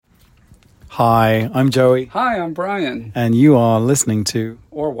Hi, I'm Joey, Hi, I'm Brian. and you are listening to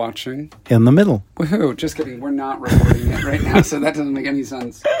Or watching. In the Middle. Woohoo, just kidding. We're not recording it right now, so that doesn't make any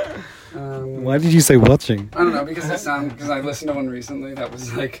sense. Why did you say watching? I don't know, because I listened to one recently that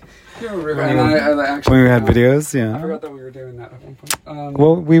was like, When I actually we had forgot. videos, I yeah. forgot that we were doing that at one point.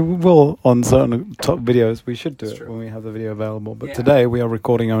 Well, we will on certain top videos. We should do It's it true. when we have the video available. But Yeah. today we are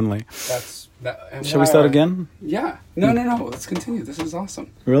recording only. and Shall we why start I- again? Yeah. No. Let's continue. This is awesome.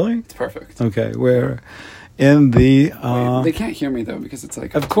 Really? It's perfect. Okay, we're in the. Wait, they can't hear me though because it's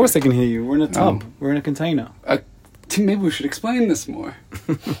like. Of course, they can hear you. We're in a tub. Oh. We're in a container. Maybe we should explain this more.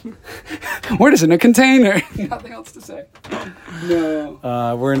 We're just in a container. Nothing else to say. No.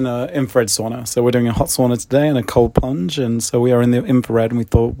 We're in the infrared sauna. So we're doing a hot sauna today and a cold plunge. And so we are in the infrared, and we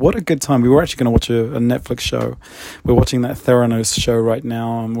thought, what a good time. We were actually going to watch a Netflix show. We're watching that Theranos show right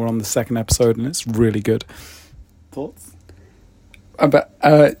now, and we're on the second episode, and it's really good. Thoughts? About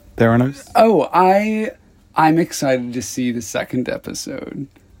Theranos? Oh, I'm excited to see the second episode.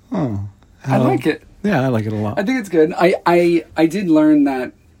 Oh. I like it. Yeah, I like it a lot. I think it's good. I did learn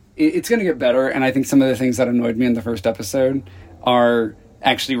that it's going to get better, and I think some of the things that annoyed me in the first episode are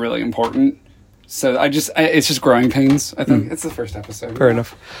actually really important. So it's just growing pains, I think. It's the first episode. Fair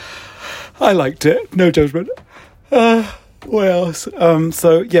enough. I liked it. No judgment. What else?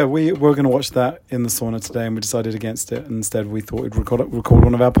 So yeah, we're going to watch that in the sauna today, and we decided against it. Instead, we thought we'd record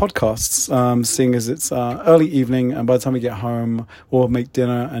one of our podcasts, seeing as it's early evening, and by the time we get home, we'll make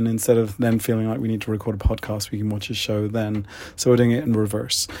dinner, and instead of then feeling like we need to record a podcast, we can watch a show then. So we're doing it in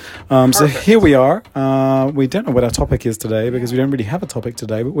reverse. So here we are. We don't know what our topic is today, because we don't really have a topic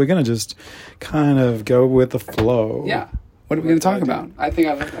today, but we're going to just kind of go with the flow. Yeah. What are we going to talk about? I think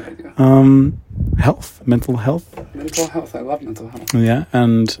I like that idea. Health, mental health. Mental health. I love mental health. Yeah,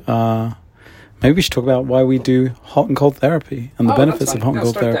 and maybe we should talk about why we do hot and cold therapy and the benefits that's of fine. hot and Yeah,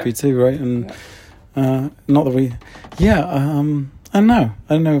 cold start therapy there. too, right? And not that we, I don't know.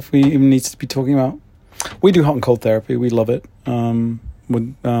 I don't know if we even need to be talking about. We do hot and cold therapy. We love it. We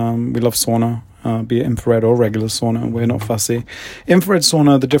love sauna. Be it infrared or regular sauna. We're not fussy. Infrared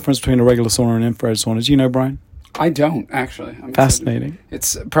sauna, the difference between a regular sauna and infrared sauna, do you know, Brian? I don't, actually. I'm Fascinating.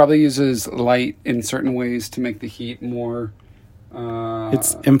 It's probably uses light in certain ways to make the heat more...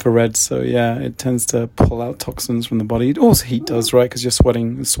 It's infrared, so yeah, it tends to pull out toxins from the body. Also heat does, right? Because you're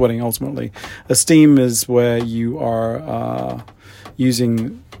sweating ultimately. A steam is where you are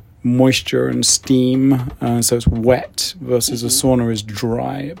using moisture and steam, so it's wet, versus a sauna is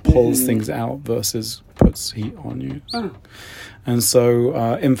dry. It pulls things out versus puts heat on you. Oh. And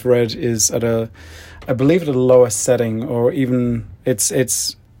so infrared is I believe at a lower setting, or even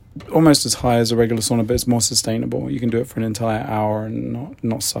it's almost as high as a regular sauna, but it's more sustainable. You can do it for an entire hour and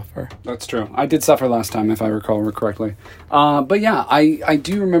not suffer. That's true. I did suffer last time, if I recall correctly. But yeah, I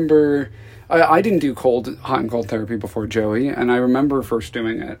do remember... I didn't do hot and cold therapy before Joey, and I remember first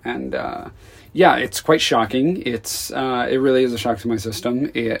doing it. And yeah, it's quite shocking. It really is a shock to my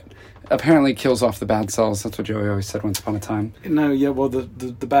system. It apparently kills off the bad cells. That's what Joey always said once upon a time. No, yeah, well,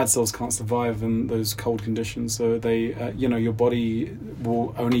 the bad cells can't survive in those cold conditions, so they, your body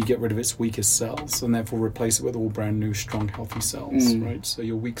will only get rid of its weakest cells, and therefore replace it with all brand new, strong, healthy cells, right? So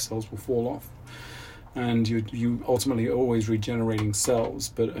your weak cells will fall off, and you ultimately are always regenerating cells,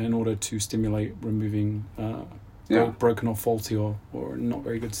 but in order to stimulate removing broken or faulty or not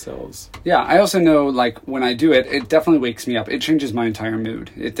very good cells. Yeah, I also know, like, when I do it, it definitely wakes me up. It changes my entire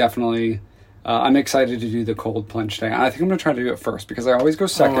mood. It definitely... I'm excited to do the cold plunge today. I think I'm going to try to do it first, because I always go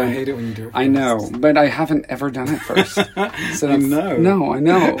second. Oh, I hate it when you do it first. I know, but I haven't ever done it first. So I know. No, I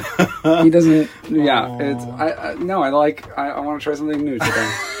know. He doesn't... Yeah, it's... I want to try something new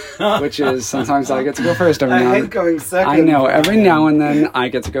today. Which is, sometimes I get to go first every now and then. going second. I know, every now and then I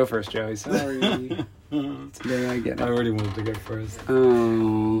get to go first, Joey. Sorry. Today I get I it. already wanted to go first.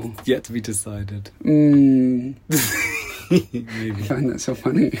 Oh. Yet to be decided. I Maybe. find that so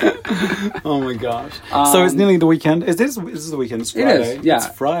funny. Oh my gosh. So it's nearly the weekend. This is the weekend. It's It Friday. is, yeah. It's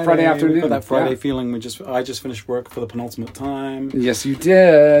Friday. Friday afternoon, We've got that Friday yeah. feeling. I just finished work for the penultimate time. Yes, you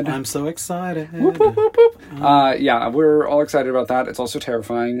did. I'm so excited. Whoop, whoop, whoop, whoop. Yeah, we're all excited about that. It's also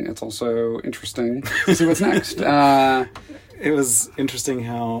terrifying. It's also interesting to see what's next. It was interesting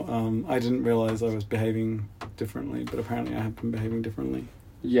how I didn't realize I was behaving differently, but apparently I have been behaving differently.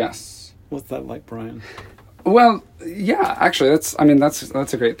 Yes. What's that like, Brian? Well, yeah, actually, that's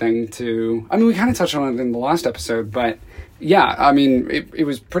a great thing to... I mean, we kind of touched on it in the last episode, but yeah, I mean, it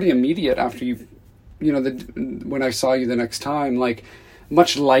was pretty immediate after when I saw you the next time, like,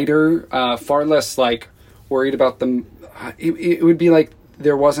 much lighter, far less, like, worried about them. It would be like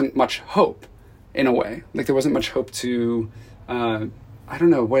there wasn't much hope, in a way. Like, there wasn't much hope to... I don't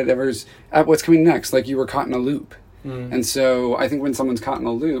know, what's coming next. Like you were caught in a loop. And so I think when someone's caught in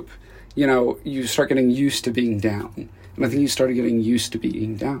a loop, you know, you start getting used to being down. And I think you started getting used to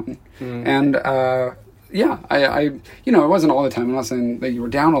being down. And, yeah, I you know, it wasn't all the time. I'm not saying that you were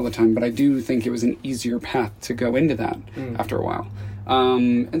down all the time, but I do think it was an easier path to go into that after a while.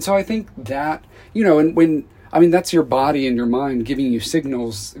 And so I think that, you know, and when, I mean, that's your body and your mind giving you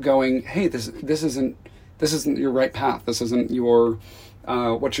signals going, hey, this isn't your right path. This isn't your,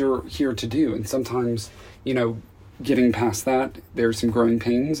 what you're here to do. And sometimes, you know, getting past that, there's some growing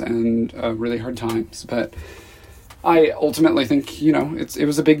pains and really hard times. But I ultimately think, you know, it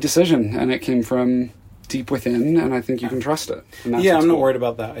was a big decision and it came from deep within, and I think you can trust it. Yeah, I'm not worried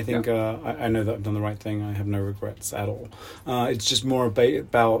about that. I think I know that I've done the right thing. I have no regrets at all. It's just more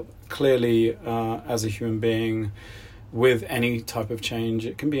about clearly as a human being with any type of change.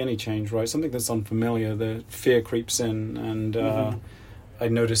 It can be any change, right? Something that's unfamiliar, the fear creeps in, and I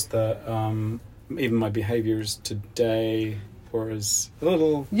noticed that even my behaviors today were a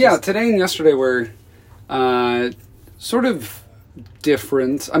little... Yeah, today and yesterday were sort of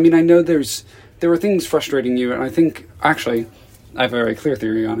different. I mean, I know there were things frustrating you, and I think, actually, I have a very clear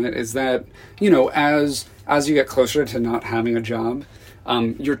theory on it, is that, you know, as you get closer to not having a job,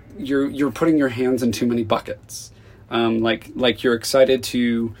 you're putting your hands in too many buckets. Like you're excited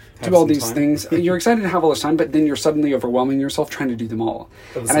to do all these things. You're excited to have all this time, but then you're suddenly overwhelming yourself trying to do them all.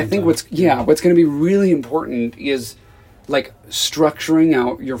 And I think what's going to be really important is like structuring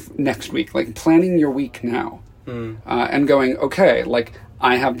out your next week, like planning your week now, and going, okay, like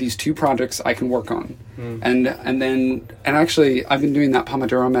I have these 2 projects I can work on. And actually I've been doing that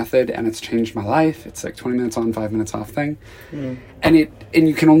Pomodoro method and it's changed my life. It's like 20 minutes on, 5 minutes off thing. And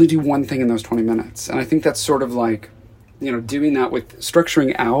you can only do one thing in those 20 minutes. And I think that's sort of like, you know, doing that with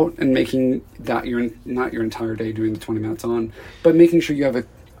structuring out and making that not your entire day doing the 20 minutes on, but making sure you have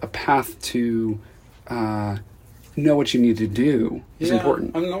a path to know what you need to do is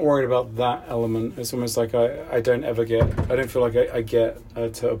important. I'm not worried about that element. It's almost like I don't feel like I get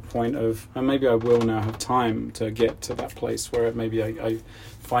to a point of, and maybe I will now have time to get to that place where maybe I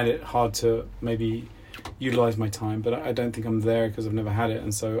find it hard to maybe utilize my time, but I don't think I'm there because I've never had it.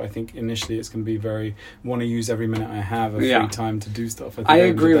 And so I think initially it's going to be want to use every minute I have of free time to do stuff. I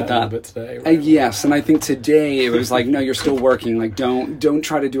agree with that a little bit today. Right? Yes, and I think today it was like, no, you're still working. Like, don't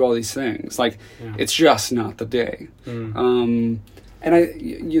try to do all these things. Like, it's just not the day. And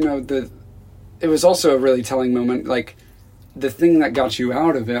it was also a really telling moment. Like, the thing that got you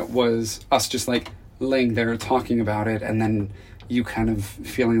out of it was us just like laying there talking about it, and then you kind of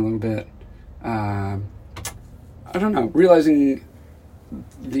feeling a little bit, I don't know, realizing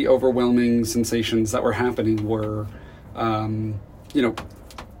the overwhelming sensations that were happening were, you know,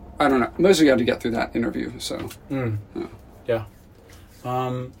 I don't know. Mostly had to get through that interview, so. Yeah.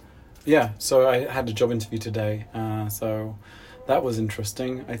 So I had a job interview today, so that was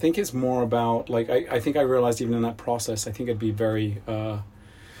interesting. I think it's more about, like, I think I realized even in that process, I think I'd be very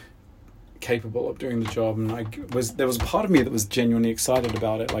capable of doing the job, and there was a part of me that was genuinely excited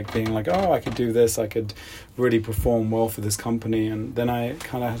about it, like being like, oh, I could do this, I could really perform well for this company. And then I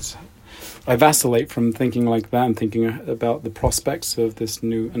vacillate from thinking like that and thinking about the prospects of this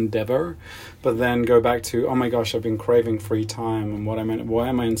new endeavor, but then go back to, oh my gosh, I've been craving free time, and why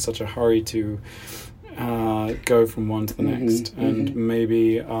am I in such a hurry to go from one to the next? And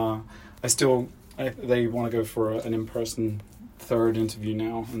maybe they want to go for an in-person 3rd interview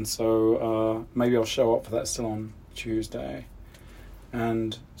now, and so maybe I'll show up for that still on Tuesday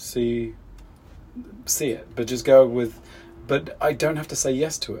and see it, but just go with, but I don't have to say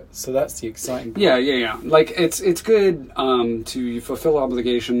yes to it, so that's the exciting part. Yeah. Like, it's good to fulfill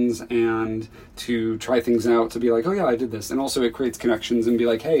obligations and to try things out, to be like, oh yeah, I did this, and also it creates connections and be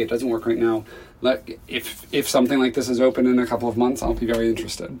like, hey, it doesn't work right now. Like, if something like this is open in a couple of months, I'll be very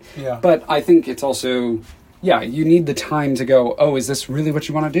interested. Yeah. But I think it's also, you need the time to go, oh, is this really what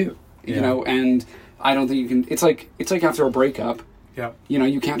you want to do? You know, and I don't think you can, it's like after a breakup, you know,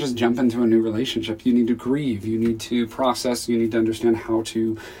 you can't just jump into a new relationship. You need to grieve, you need to process, you need to understand how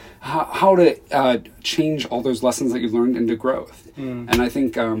to change all those lessons that you learned into growth. And I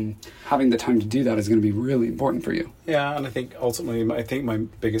think having the time to do that is going to be really important for you. Yeah, and I think ultimately, my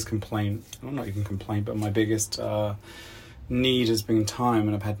biggest complaint, well, not even complaint, but my biggest need has been time,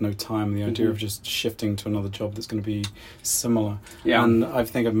 and I've had no time. The idea of just shifting to another job that's going to be similar. Yeah. And I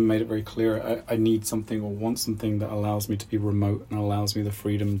think I've made it very clear, I need something or want something that allows me to be remote and allows me the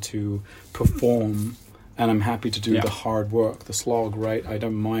freedom to perform and I'm happy to do Yeah. the hard work, the slog, right? I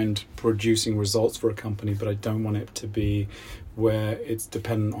don't mind producing results for a company, but I don't want it to be where it's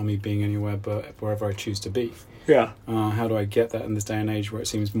dependent on me being anywhere but wherever I choose to be. Yeah. How do I get that in this day and age where it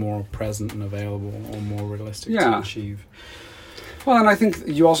seems more present and available or more realistic to Yeah. achieve? Well, and I think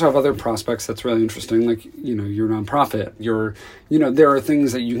you also have other prospects that's really interesting, like, your nonprofit, there are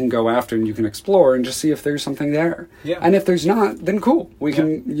things that you can go after and you can explore and just see if there's something there. Yeah. And if there's not, then cool. We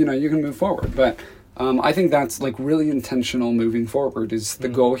can, you can move forward. But I think that's like really intentional moving forward is the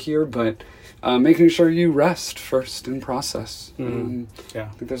goal here, but making sure you rest first in process. Yeah.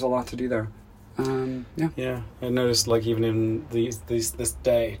 I think there's a lot to do there. Yeah, I noticed like even in this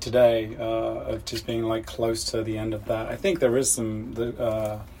day today of just being like close to the end of that. I think there is some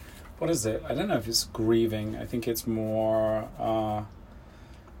what is it? I don't know if it's grieving. I think it's more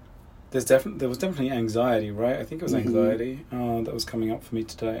there was definitely anxiety, right? I think it was anxiety that was coming up for me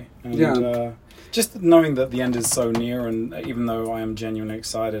today. And just knowing that the end is so near, and even though I am genuinely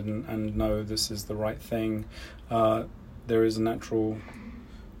excited and know this is the right thing, there is a natural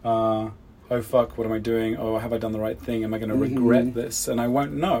oh fuck, what am I doing? Oh, have I done the right thing? Am I going to regret this? And I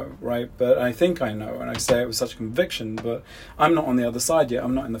won't know, right? But I think I know, and I say it with such conviction, but I'm not on the other side yet.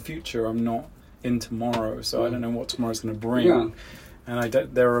 I'm not in the future. I'm not in tomorrow, so I don't know what tomorrow's going to bring. Yeah. And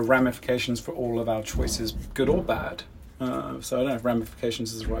there are ramifications for all of our choices, good or bad. So I don't know if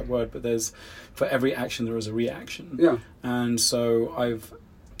ramifications is the right word, but for every action there is a reaction. Yeah. And so I've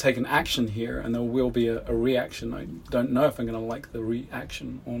taken action here, and there will be a reaction. I don't know if I'm going to like the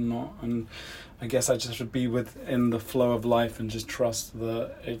reaction or not, and I guess I just should be within the flow of life and just trust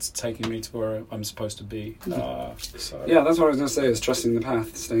that it's taking me to where I'm supposed to be. So Yeah, that's what I was going to say, is trusting the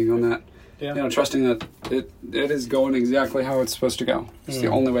path, staying on that. yeah, Trusting that it is going exactly how it's supposed to go. It's the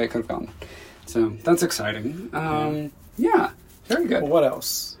only way it could have gone. So that's exciting. Yeah, very good. Well, what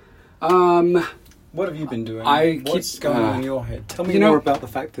else? What have you been doing? What's going on in your head? Tell me more about the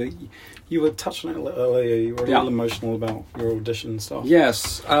fact that you were touching on it a little earlier. You were a little emotional about your audition stuff.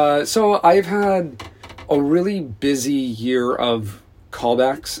 Yes. So I've had a really busy year of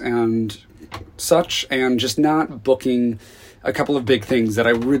callbacks and such, and just not booking a couple of big things that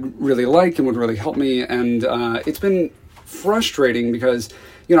I would really like and would really help me. And it's been frustrating because,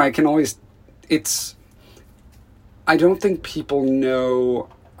 I can always... I don't think people know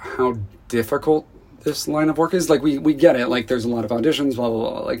how difficult this line of work is. Like, we get it, like there's a lot of auditions, blah blah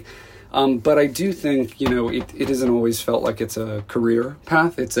blah, like but I do think it isn't always felt like it's a career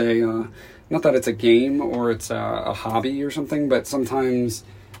path. It's a not that it's a game or it's a hobby or something, but sometimes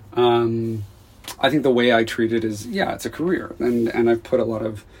I think the way I treat it is, it's a career, and I've put a lot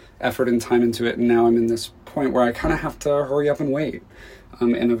of effort and time into it, and now I'm in this point where I kind of have to hurry up and wait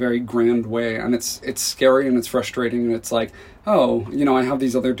in a very grand way, and it's scary and it's frustrating, and it's like, I have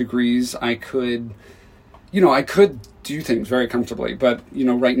these other degrees. I could do things very comfortably, but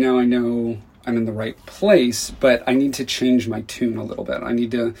right now I know I'm in the right place, but I need to change my tune a little bit. I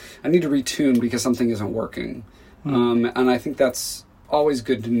need to retune because something isn't working. And I think that's always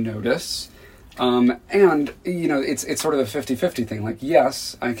good to notice. And it's sort of a 50-50 thing. Like,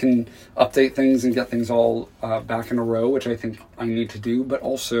 yes, I can update things and get things all back in a row, which I think I need to do, but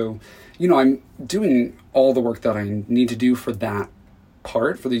also, I'm doing all the work that I need to do for that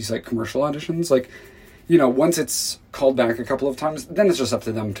part, for these like commercial auditions. Like, once it's called back a couple of times, then it's just up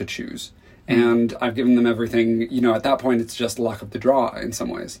to them to choose. And I've given them everything. At that point, it's just luck of the draw in some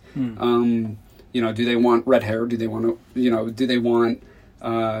ways. Do they want red hair? Do they want to, do they want,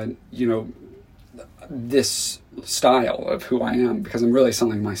 this style of who I am? Because I'm really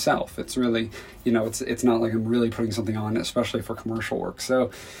selling myself. It's really, it's not like I'm really putting something on, especially for commercial work.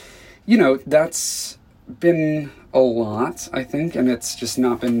 So, that's been a lot, I think, and it's just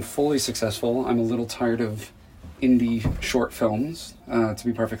not been fully successful. I'm a little tired of indie short films, to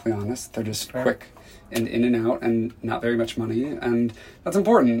be perfectly honest. They're just quick and in and out and not very much money, and that's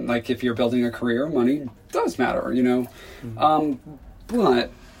important. Like, if you're building a career, money does matter,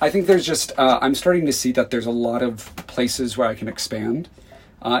 but I think there's just I'm starting to see that there's a lot of places where I can expand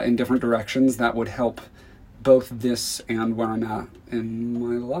in different directions that would help both this and where I'm at in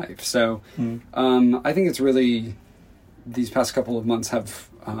my life. So I think it's really, these past couple of months have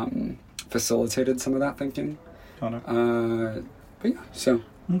facilitated some of that thinking. Got it. But yeah, so.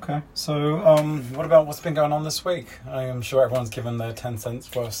 Okay. So what about what's been going on this week? I am sure everyone's given their 10 cents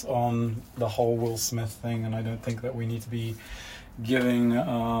for us on the whole Will Smith thing, and I don't think that we need to be giving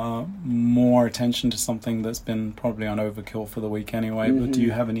more attention to something that's been probably on overkill for the week anyway. But do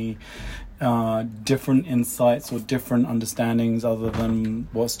you have any different insights or different understandings other than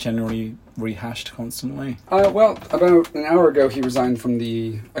what's generally rehashed constantly? Well, about an hour ago, he resigned from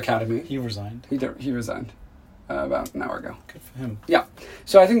the academy. He resigned. He resigned about an hour ago. Good for him. Yeah.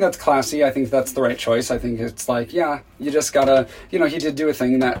 So I think that's classy. I think that's the right choice. I think it's like, yeah, you just gotta, he did do a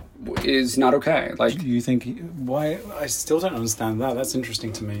thing that is not okay. Like, Do you think why? I still don't understand that. That's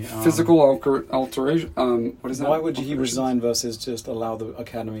interesting to me. physical alteration. What is that? Why would he resign versus just allow the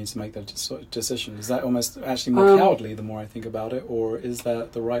academy to make that decision? Is that almost actually more cowardly the more I think about it, or is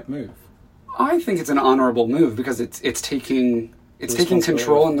that the right move? I think it's an honorable move because it's taking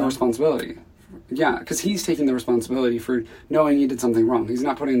control and the responsibility. Yeah, because he's taking the responsibility for knowing he did something wrong. He's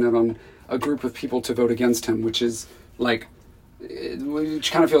not putting that on a group of people to vote against him, which is like,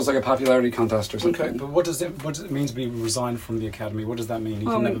 which kind of feels like a popularity contest or something. Okay, but what does it mean to be resigned from the academy? What does that mean? He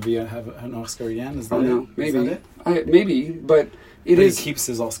can never have an Oscar again? Is that it? Maybe. Is that it? Maybe, but He keeps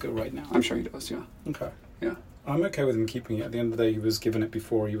his Oscar right now. I'm sure he does, yeah. Okay. Yeah. I'm okay with him keeping it. At the end of the day, he was given it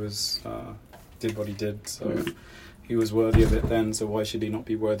before he was did what he did, so he was worthy of it then, so why should he not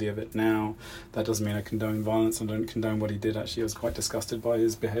be worthy of it now? That doesn't mean I condone violence. I don't condone what he did. Actually, I was quite disgusted by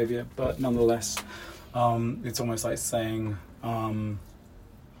his behaviour, but nonetheless, it's almost like saying, I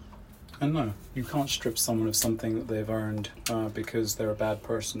don't know, you can't strip someone of something that they've earned because they're a bad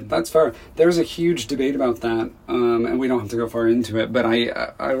person. That's fair. There's a huge debate about that, and we don't have to go far into it, but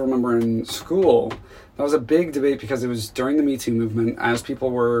I remember in school, that was a big debate because it was during the Me Too movement as people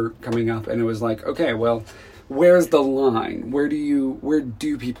were coming up, and it was like, okay, well, where's the line? Where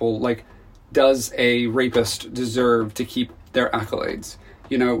do people, like, does a rapist deserve to keep their accolades?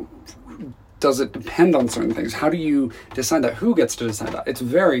 Does it depend on certain things? How do you decide that? Who gets to decide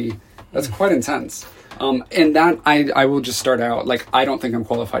that? That's quite intense. And that, I will just start out, like, I don't think I'm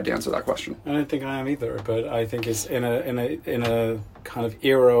qualified to answer that question. I don't think I am either, but I think it's in a kind of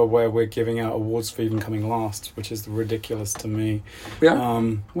era where we're giving out awards for even coming last, which is ridiculous to me. Yeah.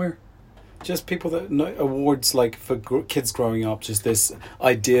 Where? Just people that know awards, like for kids growing up, just this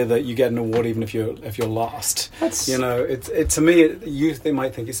idea that you get an award even if you're last. That's... it to me. They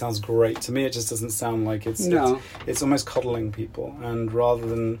might think it sounds great. To me, it just doesn't sound like it's. No. It's almost coddling people, and rather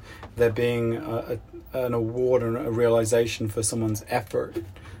than there being an award and a realization for someone's effort,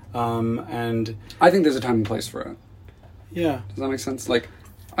 and I think there's a time and place for it. Yeah. Does that make sense? Like,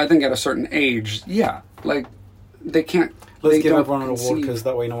 I think at a certain age, yeah, like they can't. Let's give everyone an award because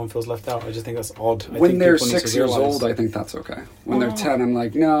that way no one feels left out. I just think that's odd. When they're 6 years old, I think that's okay. When they're 10, I'm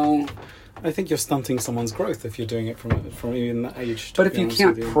like, no. I think you're stunting someone's growth if you're doing it from even that age. But if you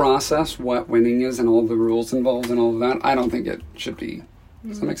can't process what winning is and all the rules involved and all of that, I don't think it should be.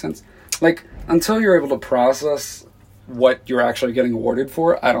 Does that make sense? Like, until you're able to process what you're actually getting awarded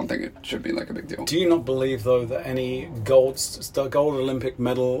for, I don't think it should be like a big deal. Do you not believe though that any gold Olympic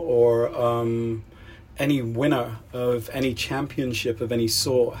medal or any winner of any championship of any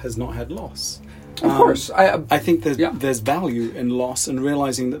sort has not had loss? Of course. I think that there's value in loss and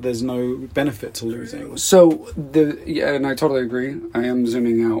realizing that there's no benefit to losing. So, and I totally agree. I am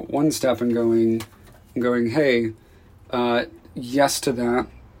zooming out one step and going, hey, yes to that,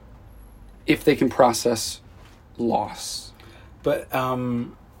 if they can process loss. But,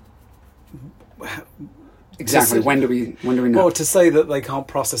 exactly. When do we know? Well, to say that they can't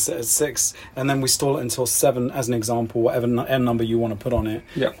process it at 6 and then we stall it until 7 as an example, whatever n number you want to put on it.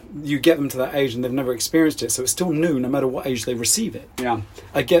 Yeah. You get them to that age and they've never experienced it, so it's still new no matter what age they receive it. Yeah.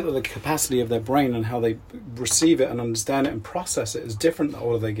 I get that the capacity of their brain and how they receive it and understand it and process it is different the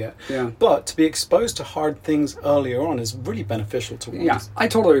older they get. Yeah. But to be exposed to hard things earlier on is really beneficial to one. Yeah, I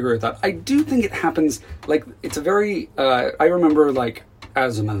totally agree with that. I do think it happens, like, it's a very, I remember, like,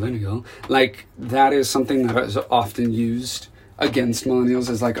 as a millennial, like, that is something that is often used against millennials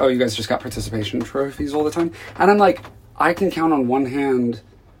is like, oh, you guys just got participation trophies all the time. And I'm like, I can count on one hand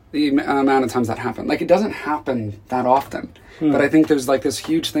the amount of times that happened. Like, it doesn't happen that often. But I think there's, like, this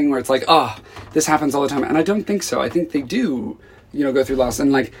huge thing where it's like, this happens all the time. And I don't think so. I think they do, go through loss.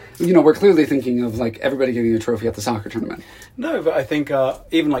 And, like, we're clearly thinking of, like, everybody getting a trophy at the soccer tournament. No, but I think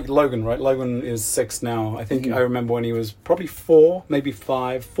even, like, Logan, right? Logan is 6 now. I think I remember when he was probably 4, maybe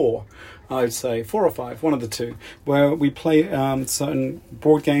 5, 4. I'd say 4 or 5, one of the two, where we play certain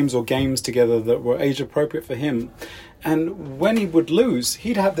board games or games together that were age appropriate for him. And when he would lose,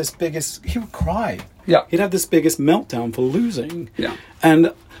 he would cry. Yeah. He'd have this biggest meltdown for losing. Yeah.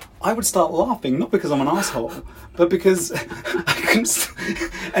 And I would start laughing, not because I'm an asshole, but because I couldn't.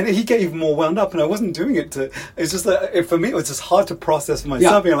 And he get even more wound up, and I wasn't doing it to. It's just that for me, it was just hard to process for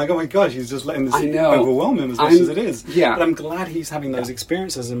myself. Being like, oh my gosh, he's just letting this overwhelm him as much as it is. Yeah. But I'm glad he's having those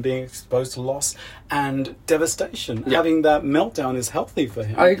experiences and being exposed to loss and devastation. Having that meltdown is healthy for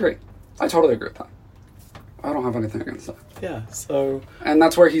him. I agree. I totally agree with that. I don't have anything against that. Yeah, so... And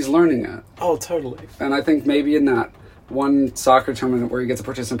that's where he's learning it. Oh, totally. And I think maybe in that one soccer tournament where he gets a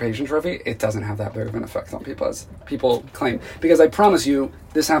participation trophy, it doesn't have that big of an effect on people as people claim. Because I promise you,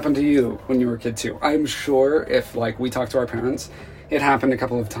 this happened to you when you were a kid too. I'm sure if, like, we talked to our parents, it happened a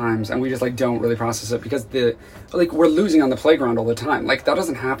couple of times, and we just, like, don't really process it because we're losing on the playground all the time. Like, that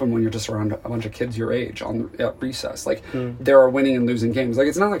doesn't happen when you're just around a bunch of kids your age at recess. Like, there are winning and losing games. Like,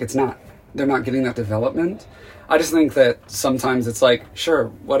 it's not like they're not getting that development. I just think that sometimes it's like, sure,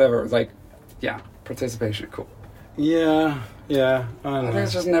 whatever, like, yeah, participation, cool. Yeah, I don't know. I think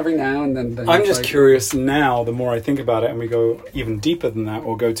it's just an every now and then thing. I'm just curious now, the more I think about it, and we go even deeper than that,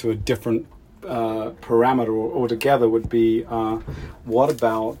 or go to a different parameter altogether, would be what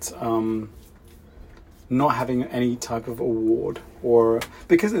about not having any type of award? Or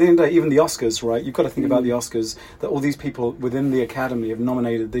because at the end of the day, even the Oscars, right? You've got to think about the Oscars, that all these people within the Academy have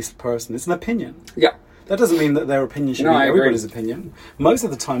nominated this person. It's an opinion. Yeah. That doesn't mean that their opinion should be everybody's opinion. Most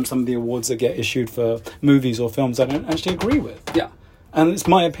of the time, some of the awards that get issued for movies or films I don't actually agree with. Yeah. And it's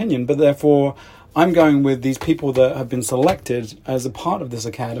my opinion, but therefore I'm going with these people that have been selected as a part of this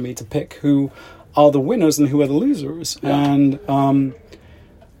Academy to pick who are the winners and who are the losers. Yeah. And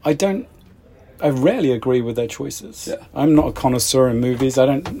I rarely agree with their choices. Yeah. I'm not a connoisseur in movies.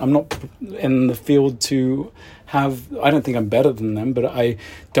 I'm not in the field to have... I don't think I'm better than them, but I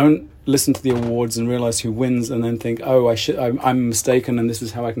don't listen to the awards and realize who wins and then think, oh, I'm mistaken and this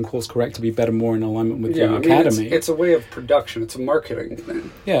is how I can course correct to be better, more in alignment with the Academy. It's a way of production. It's a marketing thing.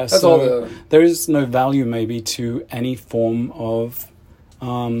 Yeah, that's so all there is no value maybe to any form of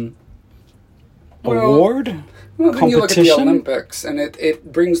award. Well, then you look at the Olympics, and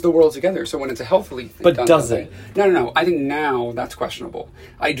it brings the world together. So when it's a healthily thing, but does it? No. I think now that's questionable.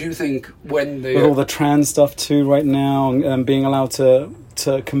 I do think when with all the trans stuff too right now, and being allowed to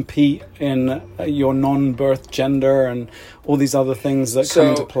compete in your non-birth gender and all these other things that come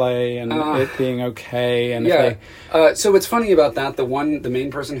into play, and it being okay. And so what's funny about that? The main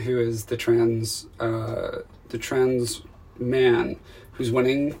person who is the trans man who's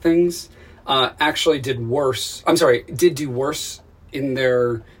winning things. Actually did do worse in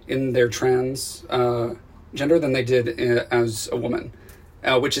their trans gender than they did as a woman,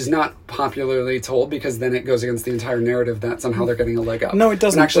 which is not popularly told because then it goes against the entire narrative that somehow they're getting a leg up. No, it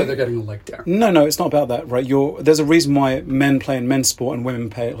doesn't. And actually, they're getting a leg down. No, it's not about that, right? There's a reason why men play in men's sport and women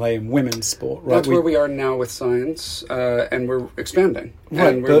play in women's sport, right? That's where we are now with science, and we're expanding.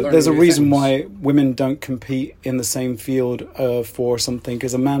 Right, but there's a reason why women don't compete in the same field for something,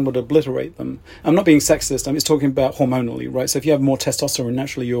 because a man would obliterate them. I'm not being sexist, I'm just talking about hormonally, right? So if you have more testosterone,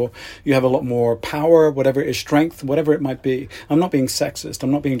 naturally you have a lot more power, whatever it is, strength, whatever it might be. I'm not being sexist,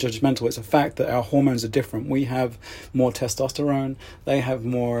 I'm not being judgmental. It's a fact that our hormones are different. We have more testosterone, they have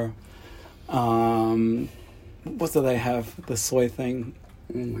more, what do they have? The soy thing.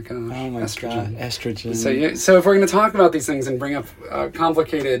 Oh my gosh. Estrogen. Estrogen. So if we're going to talk about these things and bring up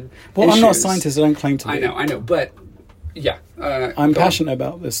complicated issues, I'm not a scientist, I don't claim to be. I know, but yeah. I'm passionate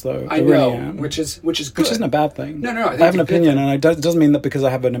about this though. I know, really am. which is good. Which isn't a bad thing. No, I have an opinion, and it doesn't mean that because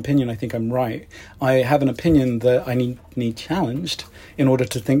I have an opinion I think I'm right. I have an opinion that I need challenged in order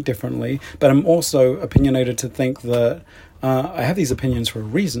to think differently, but I'm also opinionated to think that I have these opinions for a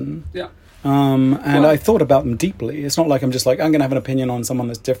reason. Yeah. I thought about them deeply. It's not like I'm just like, I'm going to have an opinion on someone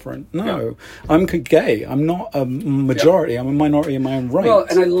that's different. No, I'm gay. I'm not a majority. I'm a minority in my own right. Well,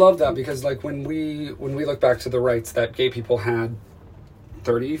 and I love that because like when we look back to the rights that gay people had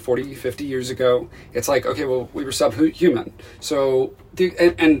 30, 40, 50 years ago, it's like, okay, well, we were subhuman. So,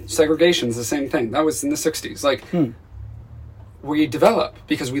 and segregation's the same thing. That was in the 60s. Like, we develop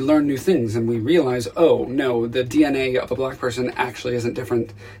because we learn new things and we realize, oh no, the DNA of a black person actually isn't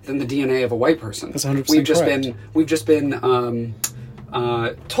different than the DNA of a white person. That's 100% We've just been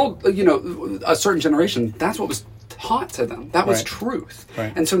told, a certain generation, that's what was taught to them. That was truth.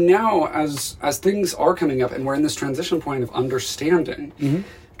 Right. And so now as things are coming up and we're in this transition point of understanding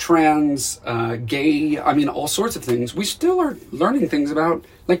trans, gay, all sorts of things, we still are learning things about,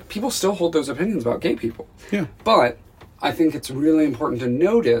 like, people still hold those opinions about gay people. Yeah. But I think it's really important to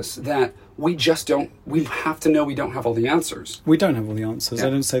notice that we have to know we don't have all the answers. We don't have all the answers. Yeah. I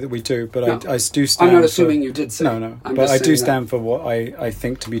don't say that we do, but No. I do stand I'm not assuming you did say. No. But I do stand for what I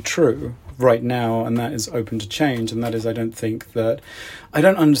think to be true right now, and that is open to change, and that is I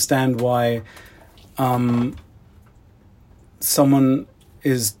don't understand why someone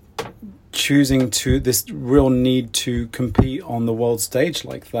is choosing this real need to compete on the world stage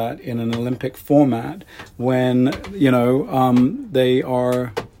like that in an Olympic format when they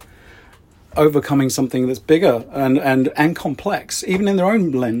are overcoming something that's bigger and complex, even in their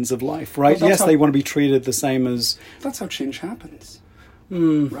own lens of life, right? Well, yes, they want to be treated the same as... That's how change happens,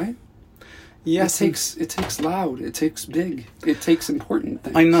 right? Yes. It takes loud, it takes big, it takes important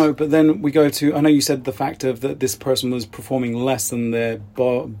things. I know, but then we go to... I know you said the fact of that this person was performing less than their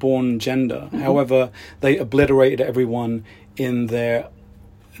born gender. Mm-hmm. However, they obliterated everyone in their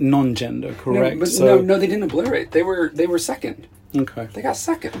non-gender, correct? No, they didn't obliterate. They were second. Okay. They got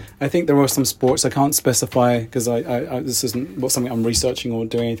second. I think there were some sports, I can't specify because I this isn't something I'm researching or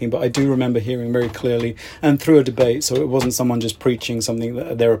doing anything, but I do remember hearing very clearly and through a debate, so it wasn't someone just preaching something,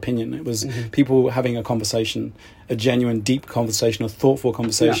 their opinion. It was people having a conversation, a genuine, deep conversation, a thoughtful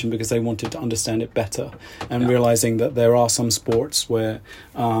conversation because they wanted to understand it better and realizing that there are some sports where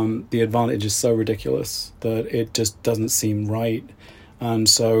the advantage is so ridiculous that it just doesn't seem right. And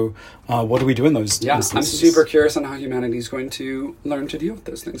so, what do we do in those instances? I'm super curious on how humanity is going to learn to deal with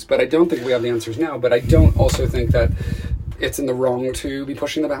those things. But I don't think we have the answers now. But I don't also think that it's in the wrong to be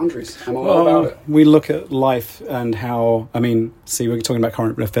pushing the boundaries. I'm all about it. We look at life and how, we're talking about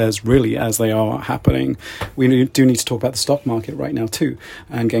current affairs really as they are happening. We do need to talk about the stock market right now too,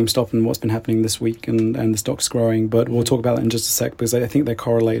 and GameStop and what's been happening this week and the stock's growing. But we'll talk about that in just a sec because I think they're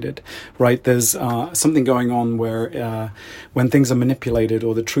correlated, right? There's something going on where when things are manipulated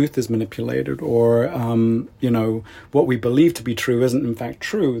or the truth is manipulated or, what we believe to be true isn't in fact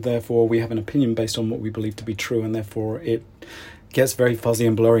true. Therefore, we have an opinion based on what we believe to be true, and therefore it gets very fuzzy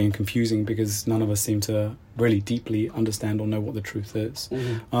and blurry and confusing because none of us seem to really deeply understand or know what the truth is.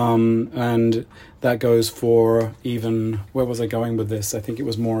 And that goes for even, where was I going with this? I think it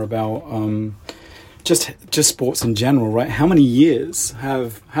was more about just sports in general, right? How many years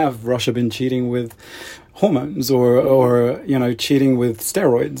have Russia been cheating with hormones or cheating with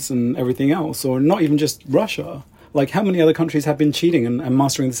steroids and everything else, or not even just Russia? Like how many other countries have been cheating and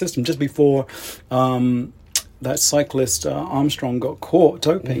mastering the system just before that cyclist Armstrong got caught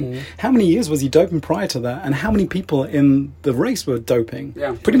doping? How many years was he doping prior to that? And how many people in the race were doping?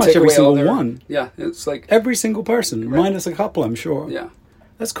 Yeah, pretty much every single one. Yeah, it's like every single person, minus a couple, I'm sure. Yeah.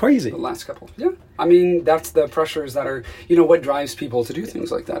 That's crazy. The last couple. Yeah. That's the pressures that are, what drives people to do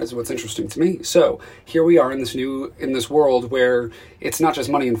things like that is what's interesting to me. So here we are in this world where it's not just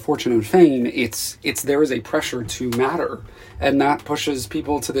money and fortune and fame. It's there is a pressure to matter. And that pushes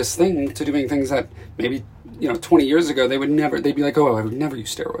people to this thing, to doing things that maybe, 20 years ago, they'd be like, oh, I would never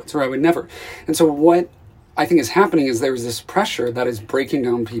use steroids, or I would never. And so what I think is happening is there's this pressure that is breaking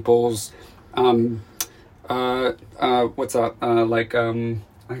down people's, I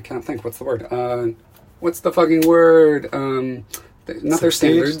can't think. What's the word? What's the fucking word? Not their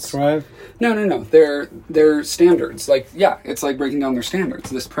standards. Thrive? No. Their standards. It's like breaking down their standards.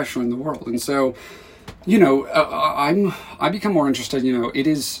 This pressure in the world, and so, I become more interested. It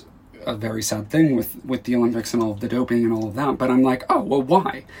is a very sad thing with the Olympics and all of the doping and all of that. But I'm like, oh, well,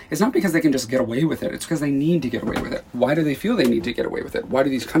 why? It's not because they can just get away with it. It's because they need to get away with it. Why do they feel they need to get away with it? Why do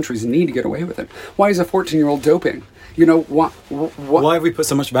these countries need to get away with it? Why is a 14-year-old doping? Why have we put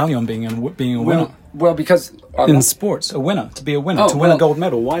so much value on being a winner? Well, because in sports, to be a winner, to win a gold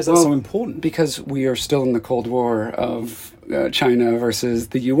medal. Why is that so important? Because we are still in the Cold War of China versus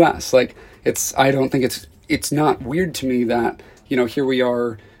the U.S. I don't think it's not weird to me that here we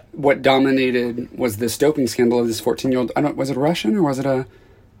are. What dominated was this doping scandal of this 14-year-old. Was it a Russian or was it I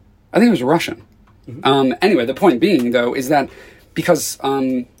think it was a Russian. Anyway, the point being though is that because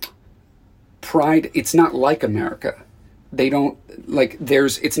pride, it's not like America. They don't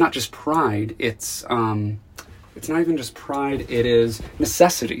it's not just pride. It's not even just pride. It is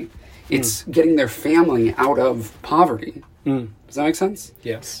necessity. It's getting their family out of poverty. Does that make sense?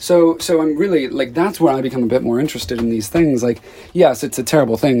 Yes. So I'm really that's where I become a bit more interested in these things. Yes, it's a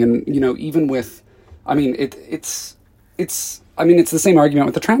terrible thing, and even with, it's the same argument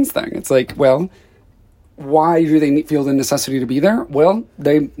with the trans thing. It's why do they feel the necessity to be there? Well,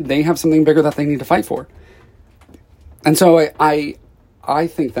 they have something bigger that they need to fight for, and so I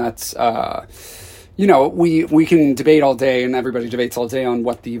think that's. We can debate all day, and everybody debates all day on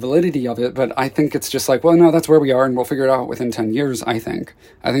what the validity of it, but I think it's just no, that's where we are, and we'll figure it out within 10 years, I think.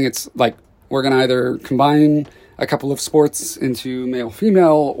 I think it's we're going to either combine a couple of sports into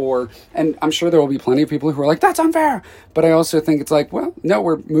male-female, and I'm sure there will be plenty of people who are that's unfair, but I also think it's no,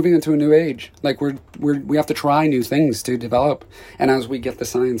 we're moving into a new age. We have to try new things to develop, and as we get the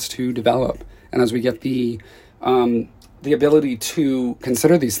science to develop, and as we get the ability to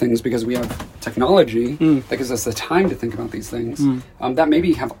consider these things because we have technology that gives us the time to think about these things that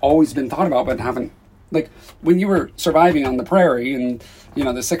maybe have always been thought about but haven't like when you were surviving on the prairie in, you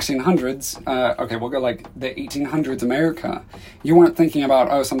know, the 1600s, okay, we'll go like the 1800s America, you weren't thinking about,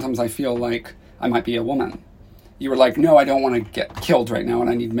 oh, sometimes I feel like I might be a woman. You were like, no, I don't want to get killed right now, and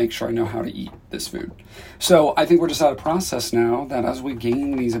I need to make sure I know how to eat this food. So I think we're just at a process now that as we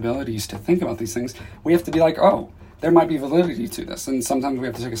gain these abilities to think about these things, we have to be like, oh, there might be validity to this. And sometimes we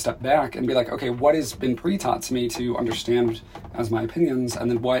have to take a step back and be like, okay, what has been pre-taught to me to understand as my opinions,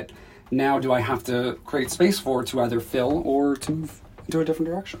 and then what now do I have to create space for to either fill or to move into a different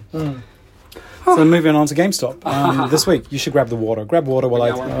direction? So moving on to GameStop. This week, you should grab the water. Grab water while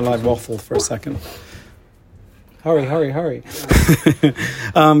I waffle for a second. Hurry.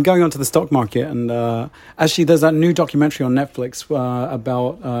 Going on to the stock market, and actually there's that new documentary on Netflix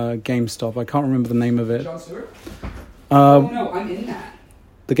about GameStop. I can't remember the name of it. Jon Stewart? No, I'm in that.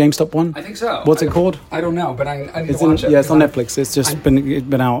 The GameStop one? I think so. What's it called? I don't know, but I need to watch it. Yeah, it's on Netflix. It's just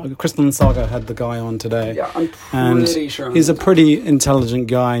been out. Kristen Saga had the guy on today. Yeah, I'm pretty sure. He's a pretty intelligent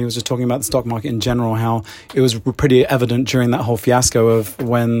guy. He was just talking about the stock market in general, how it was pretty evident during that whole fiasco of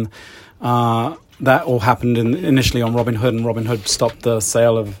when that all happened initially on Robinhood, and Robinhood stopped the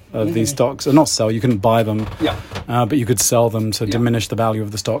sale of these stocks. Or not sell, you couldn't buy them, but you could sell them to diminish the value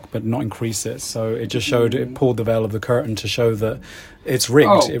of the stock, but not increase it. So it just showed, it pulled the veil of the curtain to show that it's rigged.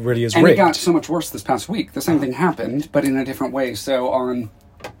 Oh, it really is and rigged. And it got so much worse this past week. The same thing happened, but in a different way. So on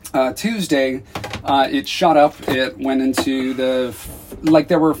Tuesday, it shot up. It went into there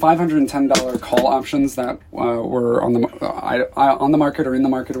were $510 call options that were on the market or in the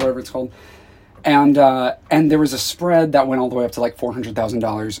market or whatever it's called. And there was a spread that went all the way up to like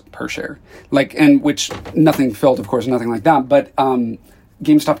 $400,000 per share, and which nothing filled, of course, nothing like that. But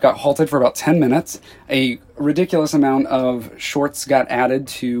GameStop got halted for about 10 minutes. A ridiculous amount of shorts got added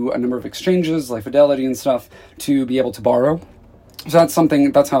to a number of exchanges, like Fidelity and stuff, to be able to borrow. So that's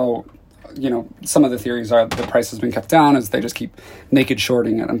how, some of the theories are the price has been kept down as they just keep naked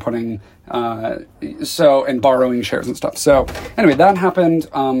shorting it and putting, and borrowing shares and stuff. So anyway, that happened.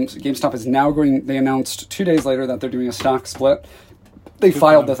 GameStop is now they announced 2 days later that they're doing a stock split. They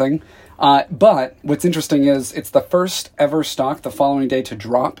filed the thing. But what's interesting is it's the first ever stock the following day to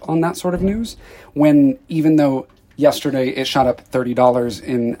drop on that sort of news, when even though yesterday it shot up $30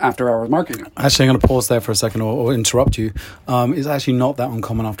 in after-hours marketing. Actually, I'm going to pause there for a second or interrupt you. It's actually not that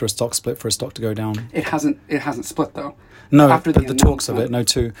uncommon after a stock split for a stock to go down. It hasn't split, though. No, after the talks of it, no,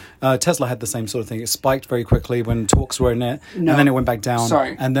 too. Tesla had the same sort of thing. It spiked very quickly when talks were in it, and then it went back down.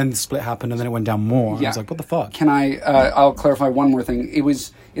 Sorry. And then the split happened, and then it went down more. Yeah. I was like, what the fuck? Can I, I'll clarify one more thing.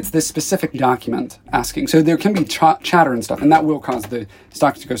 It's this specific document asking. So there can be chatter and stuff, and that will cause the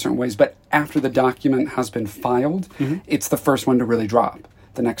stock to go certain ways. But after the document has been filed, it's the first one to really drop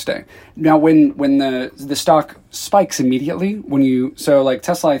the next day. Now, when the stock spikes immediately, like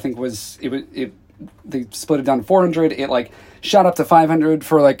Tesla, I think they split it down to 400. It shot up to 500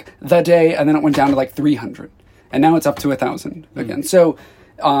 for the day, and then it went down to 300, and now it's up to 1,000 again. So,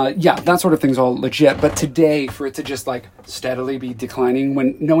 that sort of thing's all legit. But today, for it to just steadily be declining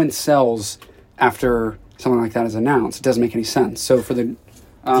when no one sells after something like that is announced, it doesn't make any sense. So for the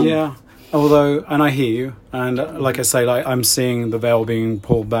Although, and I hear you, and like I say, I'm seeing the veil being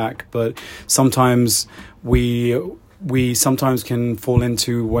pulled back, but sometimes we sometimes can fall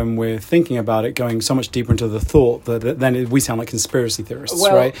into, when we're thinking about it, going so much deeper into the thought that then we sound like conspiracy theorists,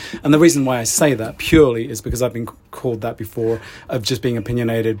 right? And the reason why I say that purely is because I've been called that before, of just being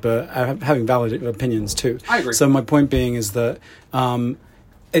opinionated, but having valid opinions too. I agree. So my point being is that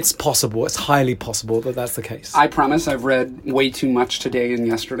it's possible, it's highly possible that that's the case. I promise I've read way too much today and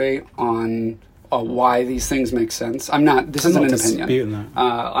yesterday on why these things make sense. This isn't an opinion.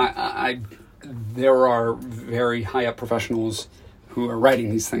 There are very high up professionals who are writing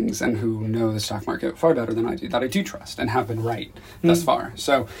these things and who know the stock market far better than I do, that I do trust and have been right thus far.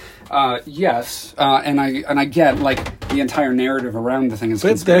 So, yes, and I get the entire narrative around the thing is.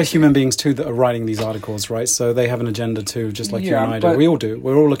 But they're human beings too that are writing these articles, right? So they have an agenda too, just like you and I do. We all do.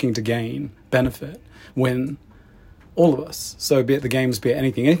 We're all looking to gain, benefit, win. All of us. So be it the games, be it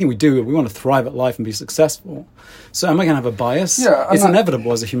anything we do, we want to thrive at life and be successful. So am I going to have a bias? Yeah, it's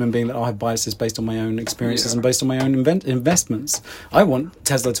inevitable as a human being that I'll have biases based on my own experiences and based on my own investments. I want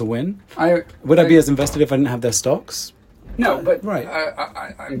Tesla to win. Would I be as invested if I didn't have their stocks? No, but right.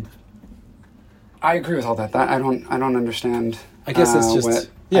 I agree with all that. I don't understand. I guess it's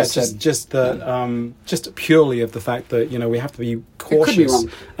just just purely of the fact that we have to be cautious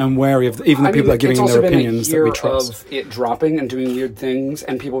and wary of even the people that are giving their opinions that we trust. Of it dropping and doing weird things,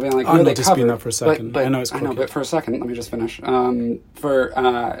 and people being like, "I'm not disputing that for a second." But, I know it's crooked. I know, but for a second, let me just finish.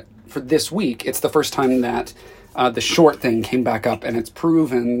 For this week, it's the first time that the short thing came back up, and it's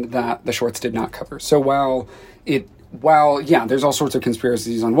proven that the shorts did not cover. So while there's all sorts of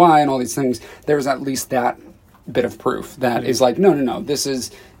conspiracies on why and all these things, there's at least that bit of proof that is like, no, this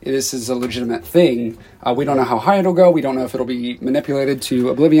is a legitimate thing. We don't know how high it'll go. We don't know if it'll be manipulated to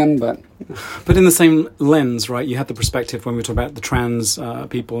oblivion, but in the same lens, right, you had the perspective when we talk about the trans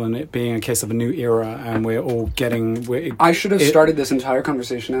people and it being a case of a new era, and we're all getting... I should have started this entire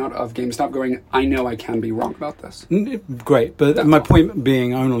conversation out of GameStop going, I know I can be wrong about this. Great, but that's my point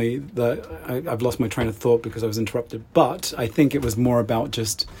being only that I've lost my train of thought because I was interrupted, but I think it was more about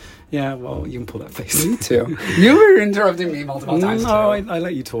just... Yeah, well, you can pull that face. Me too. You were interrupting me multiple times. No, I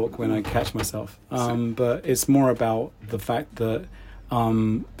let you talk when I catch myself. But it's more about the fact that,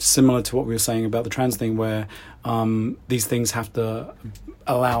 similar to what we were saying about the trans thing, where these things have to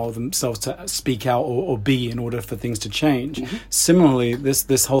allow themselves to speak out or be in order for things to change. Mm-hmm. Similarly,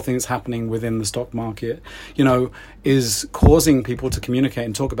 this whole thing that's happening within the stock market, is causing people to communicate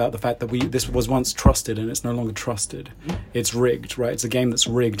and talk about the fact that this was once trusted and it's no longer trusted. Mm-hmm. It's rigged, right? It's a game that's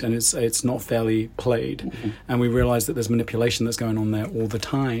rigged and it's not fairly played. Mm-hmm. And we realize that there's manipulation that's going on there all the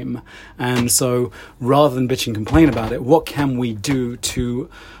time. And so rather than bitch and complain about it, what can we do to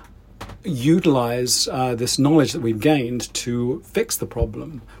utilize this knowledge that we've gained to fix the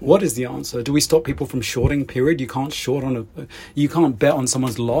problem? What is the answer? Do we stop people from shorting, period? You can't short you can't bet on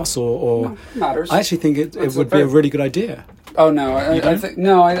someome's loss or no, it matters. I actually think it would be a really good idea. Oh no, I think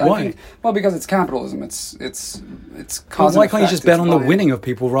no. I think, well, because it's capitalism. It's cause. Why can't you just bet on the winning of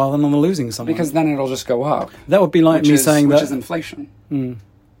people rather than on the losing of someone? Because then it'll just go up. That would be like me saying that, which is inflation. Mm.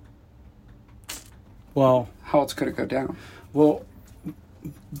 Well, how else could it go down? Well,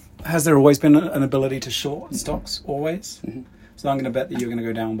 has there always been an ability to short stocks? Always. Mm-hmm. So I'm going to bet that you're going to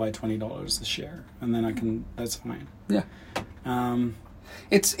go down by $20 a share, and then that's fine. Yeah.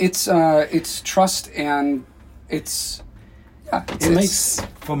 It's trust, and it makes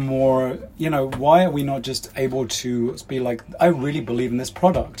for more, why are we not just able to be like, I really believe in this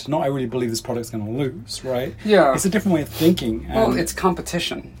product, not I really believe this product's going to lose, right? Yeah. It's a different way of thinking. Well, it's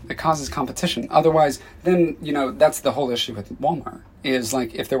competition. It causes competition. Otherwise, then, that's the whole issue with Walmart, is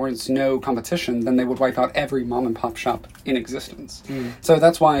like, if there was no competition, then they would wipe out every mom and pop shop in existence. Mm. So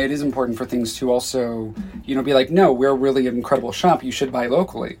that's why it is important for things to also, be like, no, we're really an incredible shop, you should buy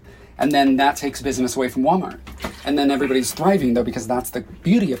locally. And then that takes business away from Walmart. And then everybody's thriving, though, because that's the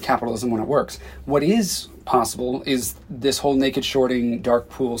beauty of capitalism when it works. What is possible is this whole naked shorting, dark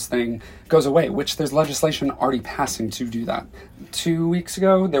pools thing goes away, which there's legislation already passing to do that. 2 weeks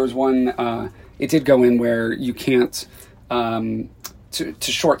ago, there was one, it did go in where you can't, to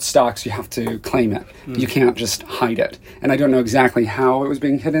short stocks, you have to claim it. Mm. You can't just hide it. And I don't know exactly how it was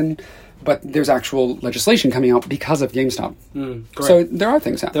being hidden, but there's actual legislation coming out because of GameStop. So there are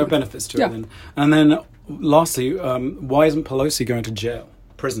things happening. There are benefits to it then. And then lastly, why isn't Pelosi going to jail?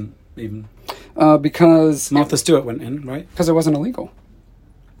 Prison, even? Because... Martha Stewart went in, right? Because it wasn't illegal.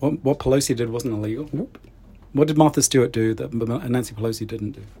 What Pelosi did wasn't illegal? Nope. What did Martha Stewart do that Nancy Pelosi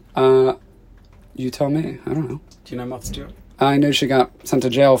didn't do? You tell me. I don't know. Do you know Martha Stewart? I know she got sent to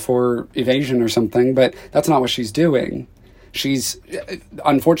jail for evasion or something, but that's not what she's doing.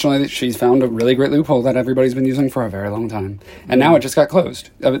 Unfortunately, she's found a really great loophole that everybody's been using for a very long time. And now it just got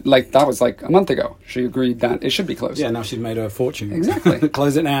closed. That was like a month ago. She agreed that it should be closed. Yeah, now she's made her a fortune. Exactly.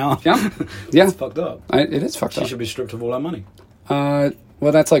 Close it now. Yeah. Yeah. It's fucked up. It is fucked up. She should be stripped of all her money.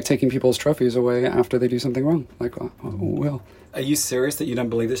 Well, that's like taking people's trophies away after they do something wrong. Like, well... Are you serious that you don't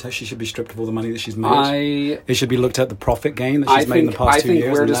believe this? How she should be stripped of all the money that she's made? It should be looked at the profit gain that she's made in the past 2 years. I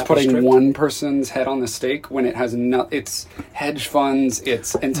think we're just putting one person's head on the stake when it has it's hedge funds,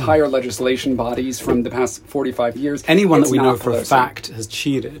 it's entire legislation bodies from the past 45 years. Anyone that we know for a fact has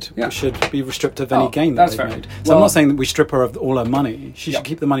cheated should be stripped of any gain that they've made. So I'm not saying that we strip her of all her money. She should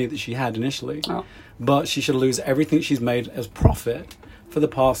keep the money that she had initially. Oh. But she should lose everything she's made as profit for the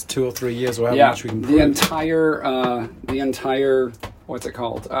past 2 or 3 years, or however much we can prove. The entire, what's it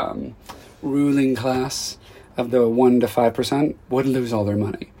called, ruling class of the 1 to 5% would lose all their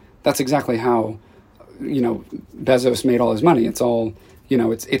money. That's exactly how, Bezos made all his money. It's all,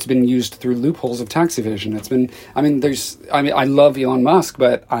 it's been used through loopholes of tax evasion. I love Elon Musk,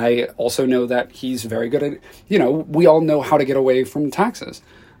 but I also know that he's very good at, we all know how to get away from taxes.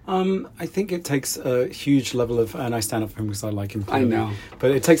 I think it takes a huge level of, and I stand up for him because I like him. I know.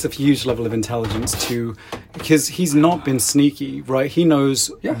 But it takes a huge level of intelligence because he's not been sneaky, right? He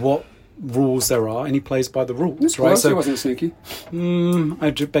knows what rules there are, and he plays by the rules, right? So he wasn't sneaky.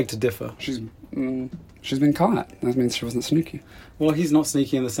 I beg to differ. She's been caught. That means she wasn't sneaky. Well, he's not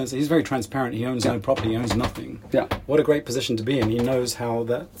sneaky in the sense that he's very transparent. He owns Yeah. no property. He owns nothing. Yeah. What a great position to be in. He knows how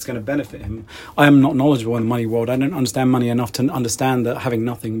that's going to benefit him. I am not knowledgeable in the money world. I don't understand money enough to understand that having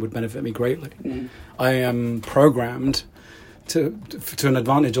nothing would benefit me greatly. Mm. I am programmed to an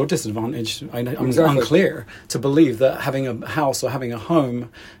advantage or disadvantage. I'm Exactly. unclear to believe that having a house or having a home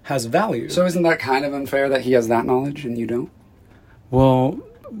has value. So isn't that kind of unfair that he has that knowledge and you don't? Well,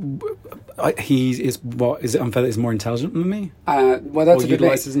 he is. What is it unfair that he's more intelligent than me? Well, that's Or a good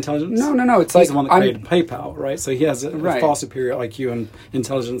utilize his intelligence? No. It's He's like the one that created PayPal, right? So he has a Right. far superior IQ and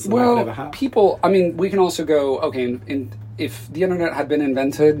intelligence than I would ever have. people. I mean, we can also go. Okay, if the internet had been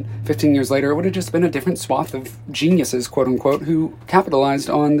invented 15 years later, it would have just been a different swath of geniuses, quote unquote, who capitalized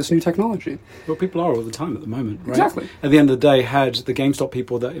on this new technology. Well, people are all the time at the moment, right? Exactly. At the end of the day, had the GameStop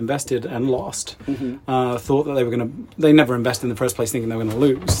people that invested and lost thought that they were going to... They never invested in the first place thinking they were going to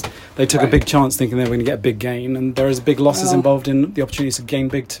lose. They took a Right. big chance thinking they were going to get a big gain, and there is big losses Well- involved in the opportunities to gain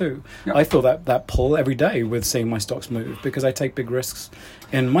big too. Yeah. I feel that pull every day with seeing my stocks move because I take big risks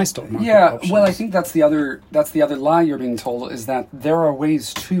in my stock market Yeah, options. well, I think that's the other lie you're being told is that there are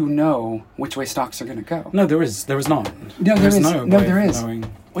ways to know which way stocks are going to go. No, there is. There is not. No, there There's is. no No, way there of is. knowing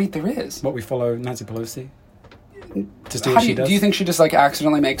Wait, there is. what we follow Nancy Pelosi. Just do How what do she you, does. do you think she just like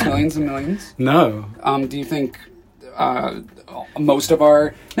accidentally makes millions and millions? No. Do you think most of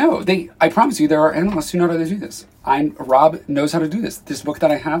our I promise you there are analysts who know how to do this. Rob knows how to do this. This book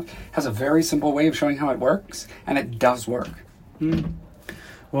that I have has a very simple way of showing how it works, and it does work.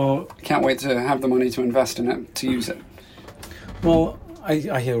 Well, Can't wait to have the money to invest in it, to use it. Well, I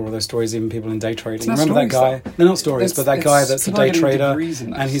hear all those stories, even people in day trading. not Remember that stories, guy? They're not stories, but that guy that's a people are day getting trader, degrees in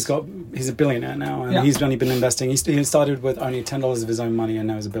this. and he's a billionaire now, and Yeah. he's only been investing. He started with only $10 of his own money, and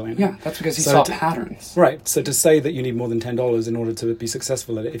now he's a billionaire. Yeah, that's because he So saw to- patterns. Right. So to say that you need more than $10 in order to be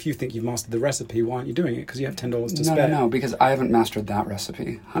successful at it, if you think you've mastered the recipe, why aren't you doing it? Because you have $10 to spare. No, because I haven't mastered that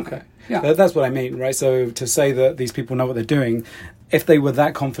recipe. Okay. Yeah. That's what I mean, right? So to say that these people know what they're doing, if they were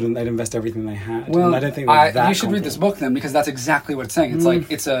that confident, they'd invest everything they had. Well, and I don't think they're that you should read this confident. book then, because that's exactly what it's saying. It's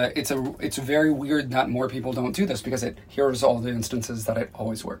like it's very weird that more people don't do this because here's all the instances that it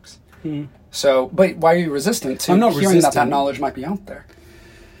always works. So, but why are you resistant to I'm not hearing that resistant. knowledge might be out there?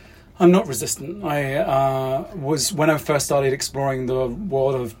 I'm not resistant. I was when I first started exploring the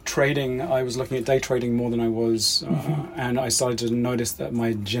world of trading. I was looking at day trading more than I was, and I started to notice that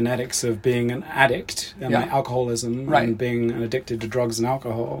my genetics of being an addict and my Yeah. alcoholism Right. and being addicted to drugs and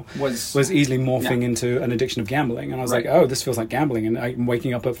alcohol Was easily morphing Yeah. into an addiction of gambling. And I was Right. like, oh, this feels like gambling. And I'm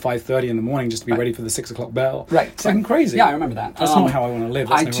waking up at 5:30 in the morning just to be Right. ready for the 6 o'clock bell. Right. It's fucking crazy. Yeah, I remember that. That's not how I want to live.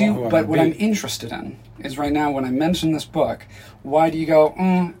 That's I not do, who I but wanna what be. I'm interested in is right now when I mention this book, why do you go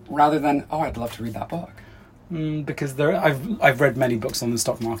rather than I'd love to read that book? Because I've read many books on the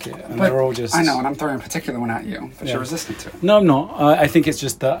stock market, and But they're all just... I know, and I'm throwing a particular one at you, but Yeah. you're resistant to it. No, I'm not. I think it's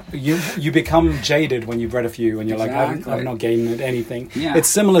just that you become jaded when you've read a few, and you're like, Exactly. I'm not gaining anything. Yeah. It's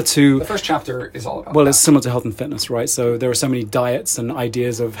similar to... The first chapter is all about Well, that. it's similar to health and fitness, right? So there are so many diets and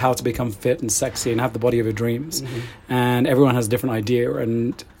ideas of how to become fit and sexy and have the body of your dreams. And everyone has a different idea.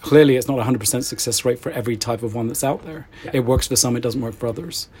 And clearly it's not a 100% success rate for every type of one that's out there. Yeah. It works for some, it doesn't work for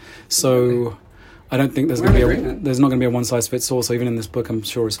others. So I don't think We're in there's agreement. not going to be a one size fits all. So even in this book, I'm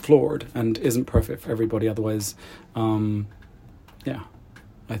sure is flawed and isn't perfect for everybody. Otherwise, yeah,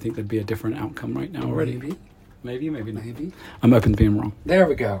 I think there'd be a different outcome right now already. Maybe not. Maybe. I'm open to being wrong. There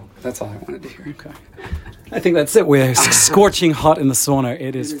we go. That's all I wanted to hear. Okay. I think that's it. We're scorching hot in the sauna.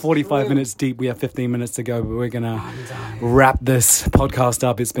 It is 45 true. minutes deep. We have 15 minutes to go, but we're going to I'm dying. wrap this podcast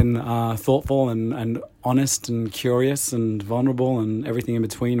up. It's been thoughtful and honest and curious and vulnerable and everything in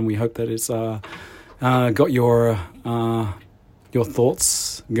between. And we hope that it's got your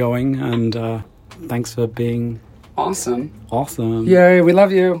thoughts going. And thanks for being Awesome. awesome. Yay, we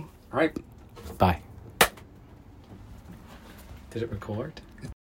love you. All right. Bye. Did it record?